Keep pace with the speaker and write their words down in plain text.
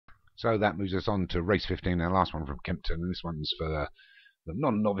So that moves us on to race 15, our last one from Kempton, and this one's for the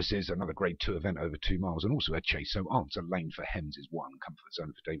non-novices, another Grade 2 event over 2 miles, and also a chase. So Answer Lane for Hems is 1, Comfort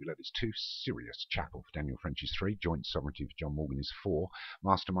Zone for David Levis 2, Sirius Chapel for Daniel French is 3, Joint Sovereignty for John Morgan is 4,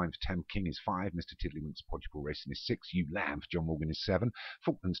 Mastermind for Tam King is 5, Mr. Tiddlywinks Podgable Racing is 6, You Lamb for John Morgan is 7,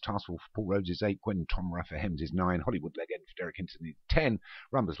 Falkland's Task Force for Paul Rhodes is 8, Gwen Tomra for Hems is 9, Hollywood Leg End for Derek Hinton is 10,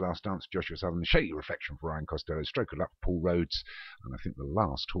 Rumba's Last Dance for Joshua Southern, Shady Reflection for Ryan Costello, Stroke of Luck for Paul Rhodes, and I think the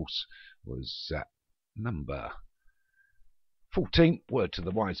last horse was number 14, Word to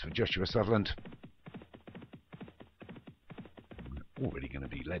the Wise for Joshua Sutherland. We're already going to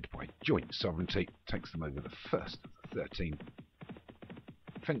be led by Joint Sovereignty. Takes them over the first of the 13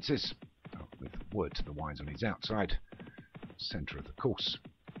 fences, with Word to the Wise on his outside, centre of the course.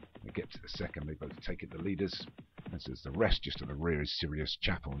 They get to the second, they both take it the leaders. As is the rest, just to the rear is Sirius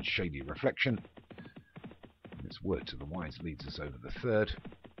Chapel and Shady Reflection. And it's Word to the Wise leads us over the third.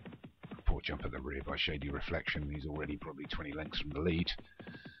 Poor jump at the rear by Shady Reflection. He's already probably 20 lengths from the lead.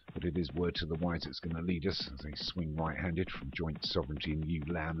 But it is Word to the Wise that's going to lead us as they swing right-handed from Joint Sovereignty and You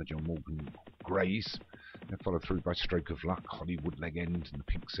Lamb, the John Morgan Greys. They're followed through by Stroke of Luck, Hollywood Leg End and the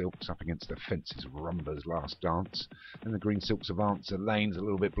Pink Silks up against the fences of Rumba's Last Dance. And the Green Silks of Answer Lane's a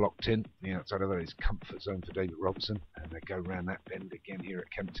little bit blocked in. The outside of that is Comfort Zone for David Robertson. And they go round that bend again here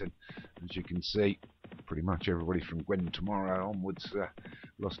at Kempton. As you can see, pretty much everybody from Gwen Tomorrow onwards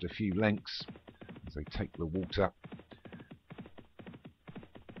lost a few lengths as they take the water.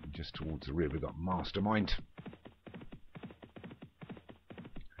 And just towards the rear we've got Mastermind.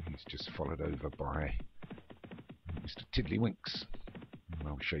 He's just followed over by Mr. Tiddlywinks. And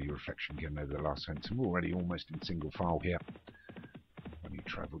I'll show you Reflection again over the last fence. And we're already almost in single file here. When you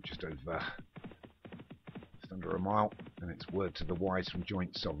travelled just under a mile, and it's Word to the Wise from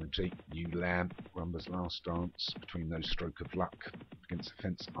Joint Sovereignty, You Lamb, Rumba's Last Dance, between those Stroke of Luck, against the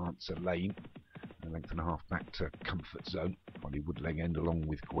fence Answer Lane, and a length and a half back to Comfort Zone, Hollywood Leg End along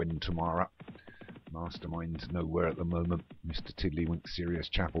with Gwen Tomara. Mastermind nowhere at the moment, Mr. Tiddlywinks, Sirius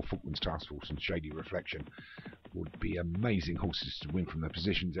Chapel, Falkland's Task Force and Shady Reflection would be amazing horses to win from the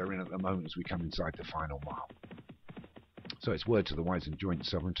positions they're in at the moment as we come inside the final mile. So it's Word to the Wise and Joint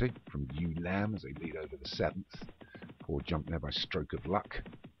Sovereignty from You Lamb as they lead over the 7th. Poor jump there by Stroke of Luck.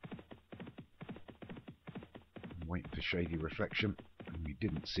 And waiting for Shady Reflection. And we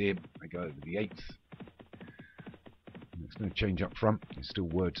didn't see him. They go over the 8th. And there's no change up front. It's still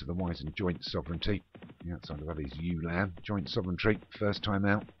Word to the Wise and Joint Sovereignty. The outside of that is You Lamb. Joint Sovereignty, first time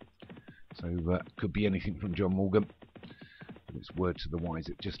out. So could be anything from John Morgan. But it's Word to the Wise.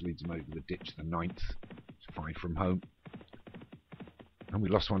 It just leads him over the ditch, the 9th. It's 5 from home. And we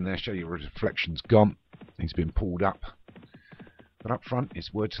lost one there. Shady Reflection's gone. He's been pulled up. But up front,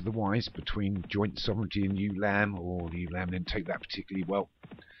 it's Word to the Wise between Joint Sovereignty and You Lamb. Or You Lamb didn't take that particularly well.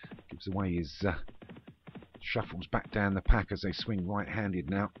 Gives away his shuffles back down the pack as they swing right-handed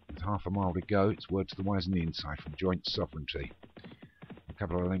now. With half a mile to go. It's Word to the Wise on the inside from Joint Sovereignty. A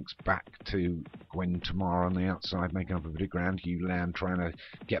couple of links back to Gwen Tomorrow on the outside, making up a bit of ground. You Lamb trying to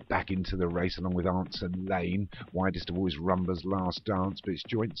get back into the race along with Answer Lane. Widest of all is Rumba's Last Dance, but it's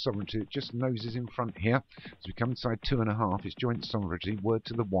Joint Sovereignty that just noses in front here. As we come inside 2.5, it's Joint Sovereignty, Word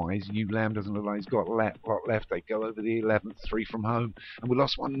to the Wise. You Lamb doesn't look like he's got a lot left. They go over the 11th, 3 from home. And we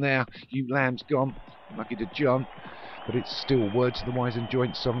lost one there. You Lamb's gone. Lucky to John. But it's still Word to the Wise and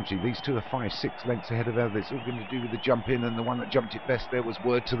Joint Sovereignty. These two are 5-6 lengths ahead of others. It's all going to do with the jump in, and the one that jumped it best there was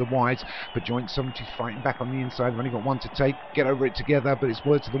Word to the Wise. But Joint Sovereignty's fighting back on the inside. They've only got one to take. Get over it together, but it's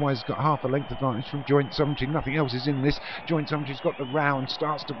Word to the Wise has got half a length advantage from Joint Sovereignty. Nothing else is in this. Joint Sovereignty's got the round,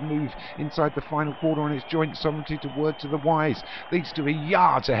 starts to move inside the final quarter, and it's Joint Sovereignty to Word to the Wise. These two are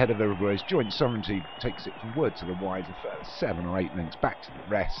yards ahead of everybody. Joint Sovereignty takes it from Word to the Wise a further 7 or 8 lengths back to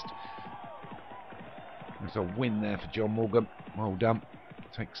the rest. There's a win there for John Morgan. Well done.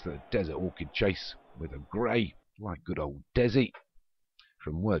 Takes the Desert Orchid chase with a grey, like good old Desi,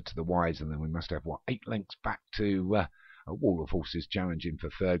 from Word to the Wise. And then we must have, 8 lengths back to a wall of horses challenging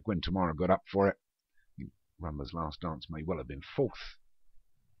for third. Gwen Tomorrow got up for it. Rumba's Last Dance may well have been 4th.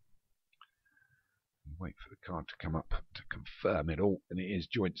 Wait for the card to come up to confirm it all. And it is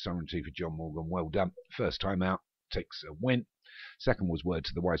Joint Sovereignty for John Morgan. Well done. First time out. Takes a win. Second was Word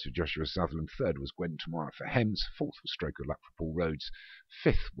to the Wise for Joshua Sutherland. Third was Gwen Tomorrow for Hems. Fourth was Stroke of Luck for Paul Rhodes.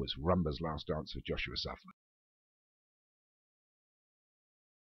 Fifth was Rumba's Last Dance for Joshua Sutherland.